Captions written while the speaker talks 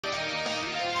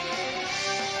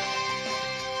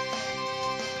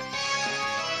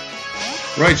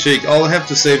Right, Jake, I'll have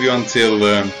to save you until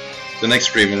the next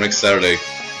stream on next Saturday.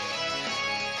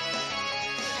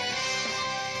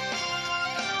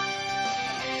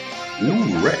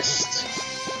 Ooh, rest.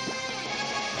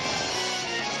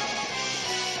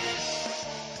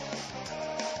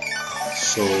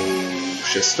 So,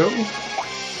 Chesto?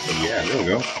 Yeah, there we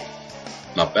go.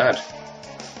 Not bad.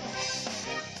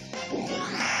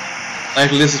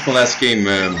 Actually, this is my last game,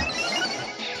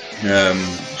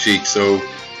 Cheek, so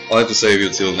I'll have to save you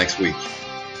till next week.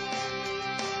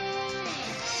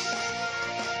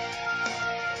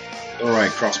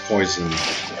 Alright, cross poison.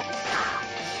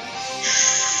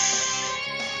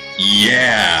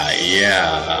 Yeah,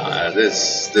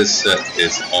 this set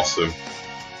is awesome.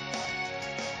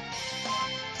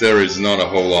 There is not a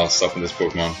whole lot of stuff in this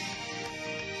Pokemon.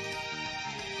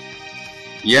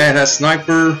 Yeah, it has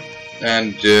Sniper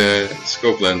and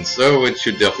Scope Lens, so it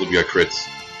should definitely be a crit.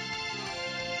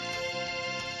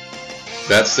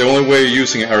 That's the only way you're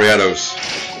using Ariados.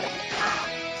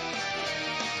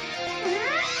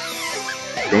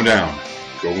 Going down.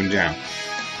 Going down.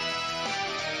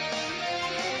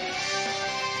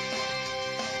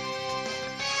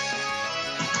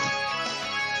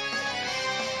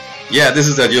 Yeah, this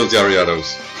is the agility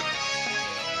Ariados.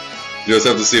 Just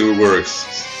have to see if it works.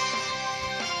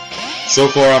 So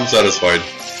far I'm satisfied.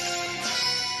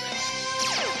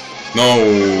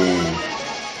 No.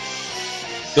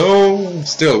 Though,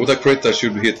 still, with a crit that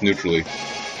should be hit neutrally.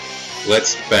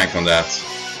 Let's bank on that.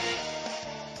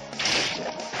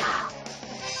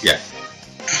 Yeah.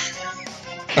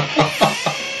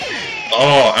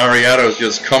 Oh, Ariados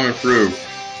just coming through.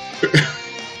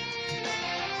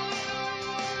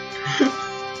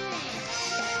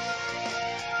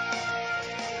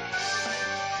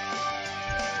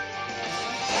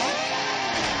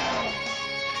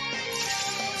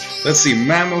 Let's see,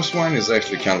 Mamoswine is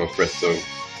actually kind of a threat though.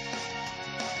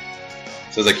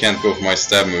 Says I can't go for my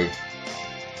stab move.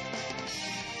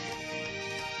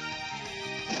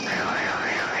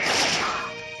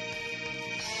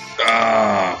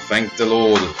 Ah, thank the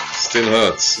Lord. Still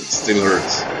hurts. It still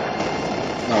hurts.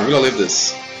 Now, will I live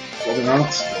this? Probably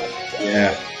not.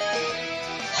 Yeah.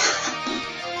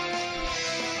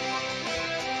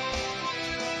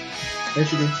 There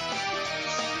she goes.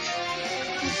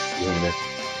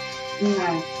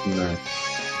 No. No.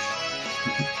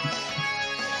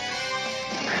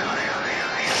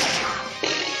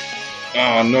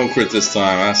 Oh, no crit this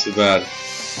time. That's too bad.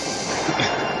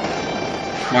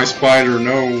 My spider,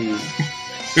 no.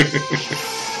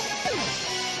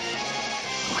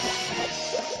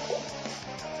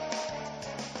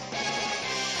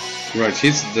 Right,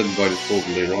 he's dead by default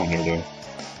later on here though.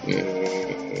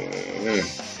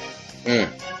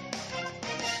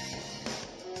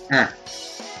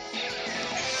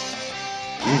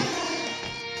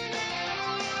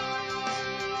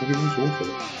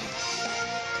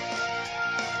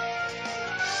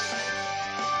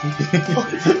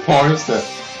 Ja, just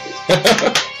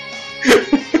det.